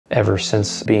ever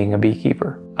since being a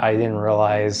beekeeper. I didn't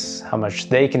realize how much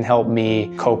they can help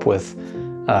me cope with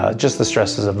just the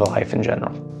stresses of life in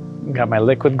general. Got my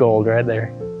liquid gold right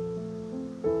there.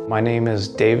 My name is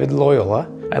David Loyola.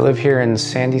 I live here in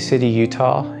Sandy City,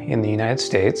 Utah in the United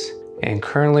States, and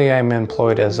currently I'm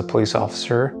employed as a police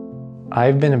officer.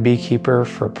 I've been a beekeeper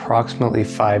for approximately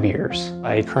 5 years.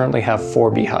 I currently have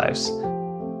 4 beehives.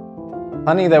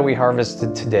 Honey that we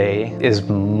harvested today is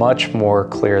much more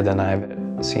clear than I've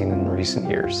seen in recent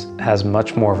years. It has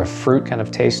much more of a fruit kind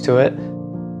of taste to it.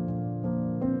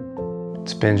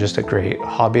 It's been just a great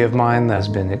hobby of mine that's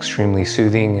been extremely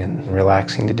soothing and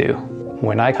relaxing to do.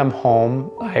 When I come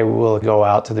home, I will go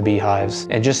out to the beehives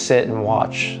and just sit and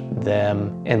watch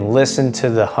them and listen to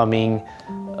the humming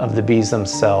of the bees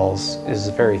themselves is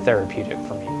very therapeutic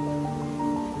for me.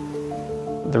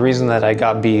 The reason that I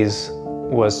got bees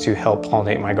was to help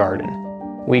pollinate my garden.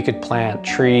 We could plant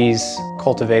trees,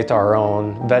 cultivate our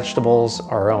own vegetables,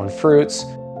 our own fruits.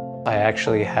 I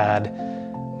actually had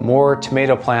more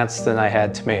tomato plants than I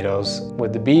had tomatoes.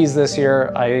 With the bees this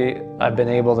year, I've been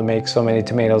able to make so many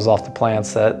tomatoes off the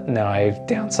plants that now I've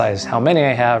downsized how many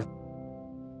I have.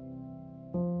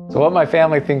 So what my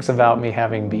family thinks about me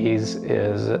having bees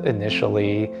is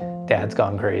initially, Dad's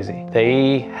gone crazy.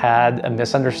 They had a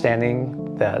misunderstanding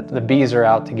that the bees are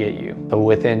out to get you. But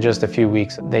within just a few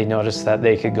weeks, they noticed that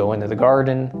they could go into the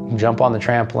garden, jump on the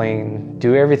trampoline,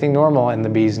 do everything normal, and the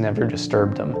bees never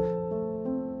disturbed them.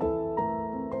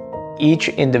 Each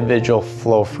individual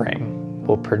flow frame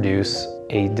will produce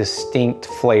a distinct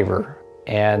flavor,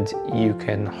 and you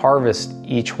can harvest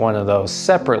each one of those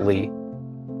separately.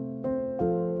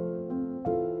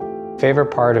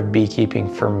 Favorite part of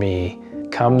beekeeping for me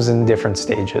comes in different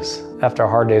stages. After a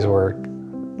hard day's work,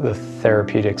 the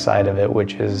therapeutic side of it,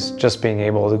 which is just being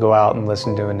able to go out and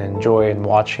listen to and enjoy and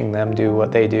watching them do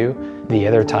what they do. The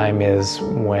other time is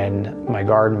when my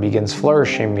garden begins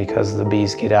flourishing because the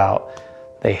bees get out.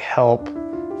 They help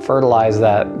fertilize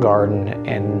that garden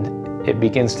and it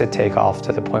begins to take off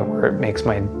to the point where it makes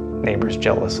my neighbors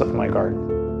jealous of my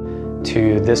garden.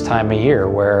 To this time of year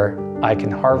where I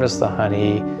can harvest the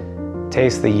honey,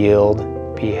 taste the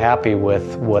yield, be happy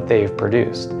with what they've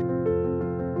produced.